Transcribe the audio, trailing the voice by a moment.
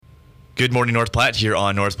Good morning, North Platte, here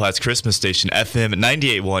on North Platte's Christmas station, FM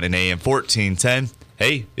 98.1 and AM 1410.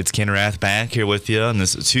 Hey, it's Ken Rath back here with you on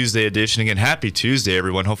this Tuesday edition. Again, happy Tuesday,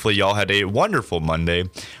 everyone. Hopefully y'all had a wonderful Monday.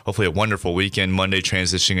 Hopefully a wonderful weekend. Monday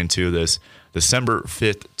transitioning into this December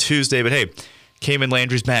 5th Tuesday. But hey, Camon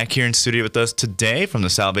Landry's back here in studio with us today from the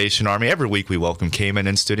Salvation Army. Every week we welcome Camon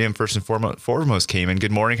in studio. And first and foremost, Camon,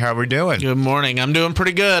 good morning. How are we doing? Good morning. I'm doing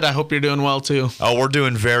pretty good. I hope you're doing well, too. Oh, we're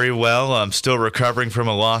doing very well. I'm still recovering from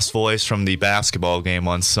a lost voice from the basketball game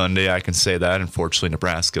on Sunday. I can say that. Unfortunately,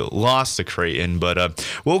 Nebraska lost to Creighton. But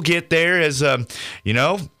we'll get there as, it's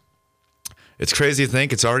crazy to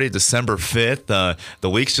think it's already December 5th. The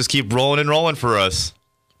weeks just keep rolling for us.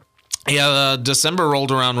 Yeah, December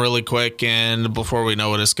rolled around really quick, and before we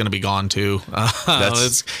know it, it's going to be gone too.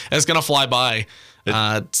 It's going to fly by.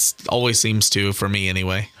 It always seems to, for me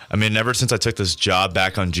anyway. I mean, ever since I took this job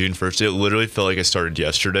back on June 1st, it literally felt like I started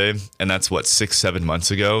yesterday, and that's 6-7 months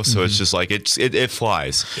ago. So It's just like it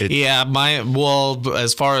flies.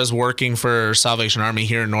 As far as working for Salvation Army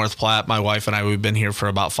here in North Platte, my wife and I, we've been here for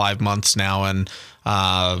about 5 months now, and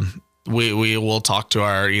we will talk to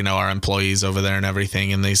our employees over there and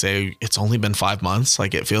everything, and they say it's only been 5 months.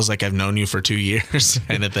 Like, it feels like I've known you for 2 years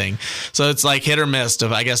kind of thing. So it's like hit or miss,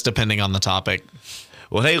 I guess, depending on the topic.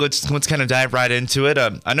 Well, hey, let's kind of dive right into it.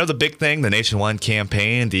 I know the big thing, the nationwide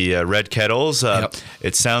campaign, the Red Kettles. Yep.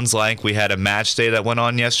 It sounds like we had a match day that went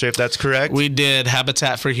on yesterday, if that's correct. We did.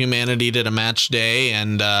 Habitat for Humanity did a match day,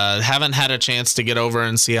 and haven't had a chance to get over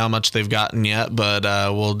and see how much they've gotten yet, but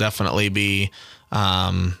we'll definitely be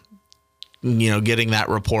getting that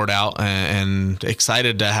report out, and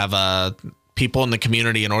excited to have people in the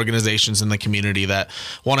community and organizations in the community that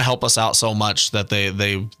want to help us out so much that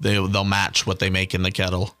they'll match what they make in the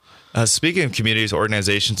kettle. Speaking of communities,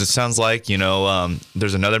 organizations, it sounds like,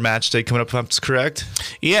 there's another match day coming up, if that's correct?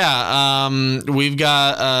 Yeah, we've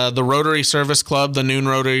got the Rotary Service Club. The Noon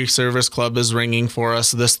Rotary Service Club is ringing for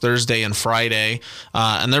us this Thursday and Friday,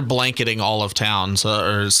 and they're blanketing all of town.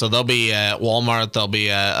 So they'll be at Walmart, they'll be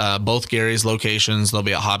at both Gary's locations, they'll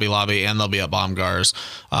be at Hobby Lobby, and they'll be at Baumgar's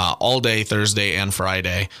all day Thursday and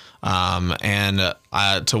Friday. To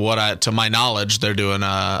my knowledge, they're doing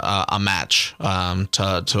a match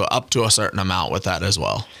to up to a certain amount with that as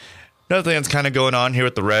well. Another thing that's kind of going on here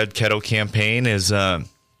with the Red Kettle campaign is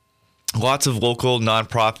lots of local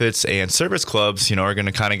nonprofits and service clubs, are going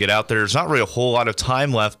to kind of get out there. There's not really a whole lot of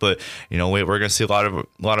time left, but we're going to see a lot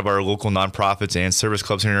of our local nonprofits and service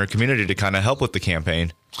clubs here in our community to kind of help with the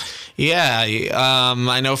campaign. Yeah,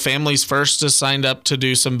 I know Families First has signed up to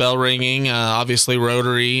do some bell ringing. Obviously,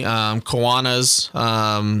 Rotary, Kiwanis,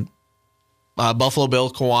 Buffalo Bill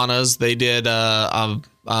Kiwanis, they did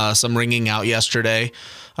some ringing out yesterday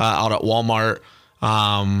out at Walmart,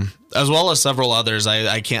 as well as several others.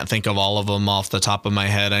 I can't think of all of them off the top of my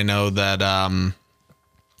head. I know that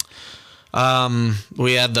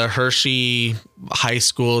we had the Hershey High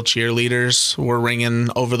School cheerleaders were ringing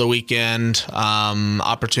over the weekend.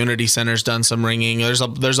 Opportunity Center's done some ringing.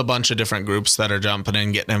 There's a bunch of different groups that are jumping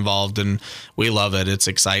in, getting involved, and we love it. It's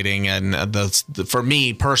exciting, and for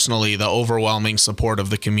me personally, the overwhelming support of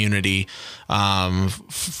the community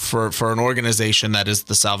for an organization that is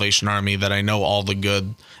the Salvation Army, that I know all the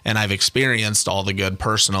good, and I've experienced all the good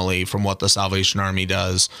personally from what the Salvation Army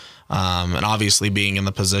does. And obviously being in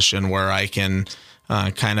the position where I can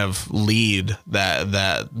kind of lead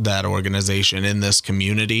that organization in this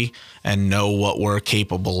community and know what we're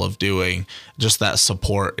capable of doing, just that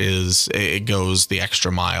support it goes the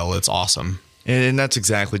extra mile. It's awesome. And that's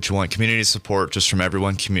exactly what you want. Community support just from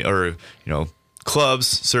everyone, clubs,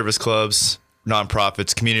 service clubs,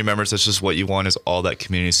 nonprofits, community members. That's just what you want, is all that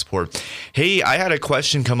community support. Hey, I had a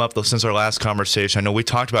question come up though since our last conversation. I know we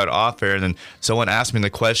talked about it off air, and then someone asked me, the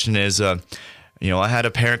question is, I had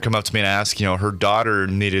a parent come up to me and ask, her daughter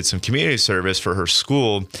needed some community service for her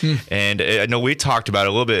school. And I know we talked about it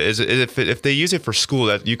a little bit. If they use it for school,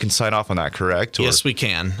 that you can sign off on that, correct? Or? Yes, we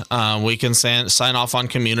can. We can sign off on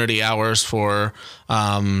community hours for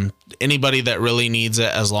anybody that really needs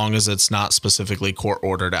it, as long as it's not specifically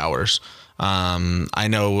court-ordered hours. I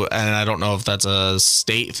know, and I don't know if that's a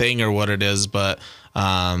state thing or what it is, but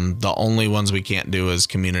the only ones we can't do is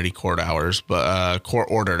community court hours, but court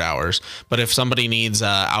ordered hours. But if somebody needs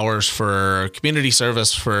hours for community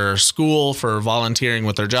service, for school, for volunteering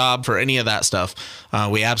with their job, for any of that stuff,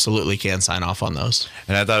 we absolutely can sign off on those.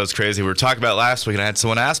 And I thought it was crazy. We were talking about last week, and I had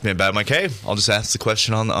someone ask me about it. I'm like, hey, I'll just ask the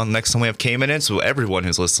question on the next time we have Camon in, so everyone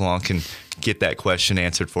who's listening along can get that question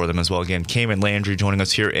answered for them as well. Again, Camon Landry joining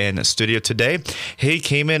us here in the studio today. Hey,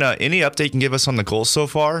 Camon, any update you can give us on the goals so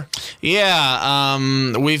far? Yeah,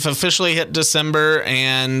 we've officially hit December,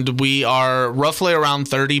 and we are roughly around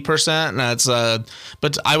 30%. That's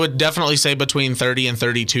but I would definitely say between 30 and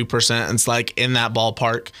 32%. It's like in that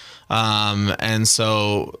ballpark. And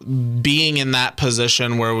so being in that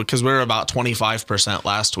position because we were about 25%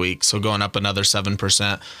 last week, so going up another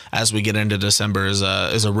 7% as we get into December is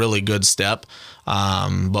a really good step.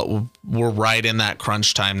 But we're right in that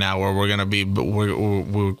crunch time now where we're going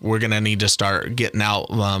to need to start getting out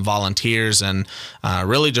volunteers and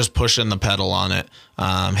really just pushing the pedal on it,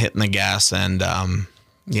 hitting the gas and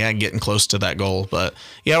getting close to that goal. But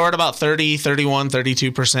yeah, we're at about 30, 31,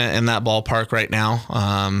 32% in that ballpark right now.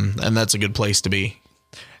 And that's a good place to be.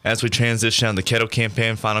 As we transition on the Kettle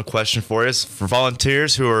campaign, final question for us. For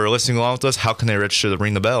volunteers who are listening along with us, how can they register to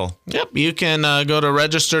ring the bell? Yep, you can go to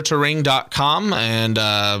registertoring.com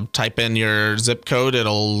and type in your zip code.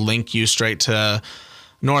 It'll link you straight to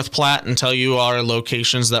North Platte and tell you our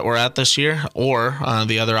locations that we're at this year, or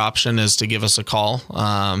the other option is to give us a call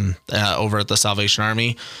over at the Salvation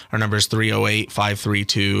Army. Our number is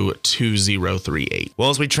 308-532-2038.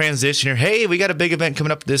 Well, as we transition here, hey, we got a big event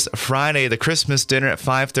coming up this Friday, the Christmas dinner at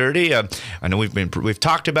 5:30. I know we've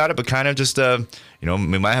talked about it, but kind of just we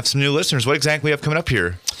might have some new listeners. What exactly we have coming up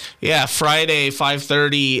here? Yeah, Friday,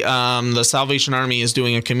 5:30, the Salvation Army is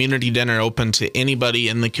doing a community dinner open to anybody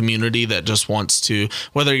in the community that just wants to,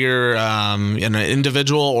 whether you're an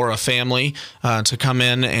individual or a family, to come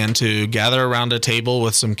in and to gather around a table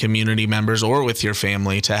with some community members or with your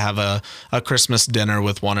family to have a Christmas dinner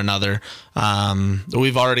with one another.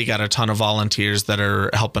 We've already got a ton of volunteers that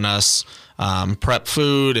are helping us prep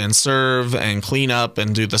food and serve and clean up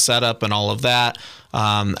and do the setup and all of that,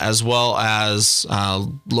 as well as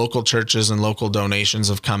local churches and local donations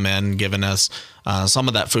have come in, given us some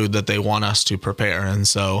of that food that they want us to prepare. And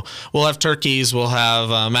so we'll have turkeys, we'll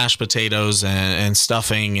have mashed potatoes and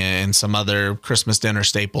stuffing and some other Christmas dinner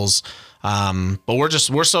staples. But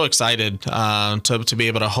we're so excited to be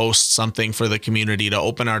able to host something for the community, to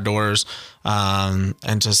open our doors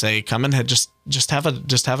and to say, come and just have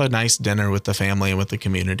a nice dinner with the family and with the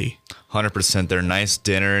community. 100%. They're a nice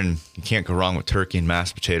dinner, and you can't go wrong with turkey and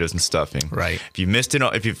mashed potatoes and stuffing. Right. If you missed it,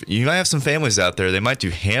 you might have some families out there, they might do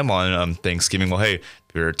ham on Thanksgiving. Well, hey,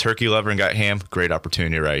 if you're a turkey lover and got ham, great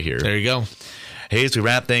opportunity right here. There you go. Hey, as we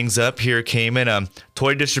wrap things up here, Camon,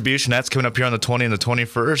 toy distribution, that's coming up here on the 20th and the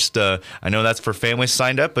 21st. I know that's for families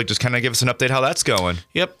signed up, but just kind of give us an update how that's going.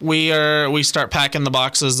 Yep, we start packing the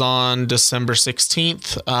boxes on December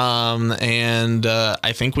 16th, and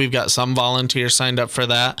I think we've got some volunteers signed up for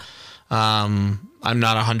that. I'm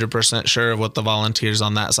not 100% sure of what the volunteers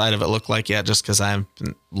on that side of it look like yet, just because I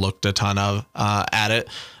haven't looked a ton of at it,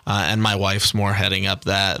 and my wife's more heading up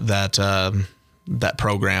that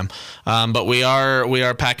program. But we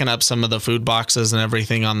are packing up some of the food boxes and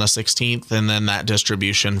everything on the 16th, and then that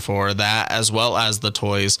distribution for that, as well as the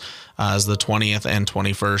toys, as the 20th and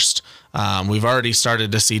 21st. We've already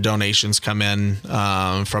started to see donations come in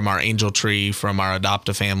from our Angel Tree, from our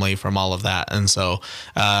adoptive family, from all of that. And so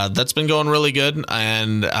that's been going really good.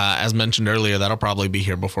 And as mentioned earlier, that'll probably be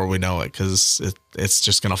here before we know it, because it's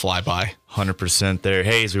just going to fly by. 100% there.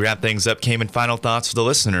 Hey, as we wrap things up, Camon, final thoughts for the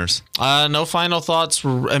listeners? No final thoughts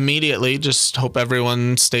immediately. Just hope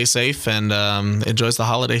everyone stays safe and enjoys the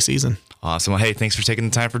holiday season. Awesome. Well, hey, thanks for taking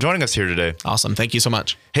the time for joining us here today. Awesome. Thank you so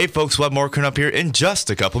much. Hey, folks, we'll have more coming up here in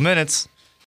just a couple minutes.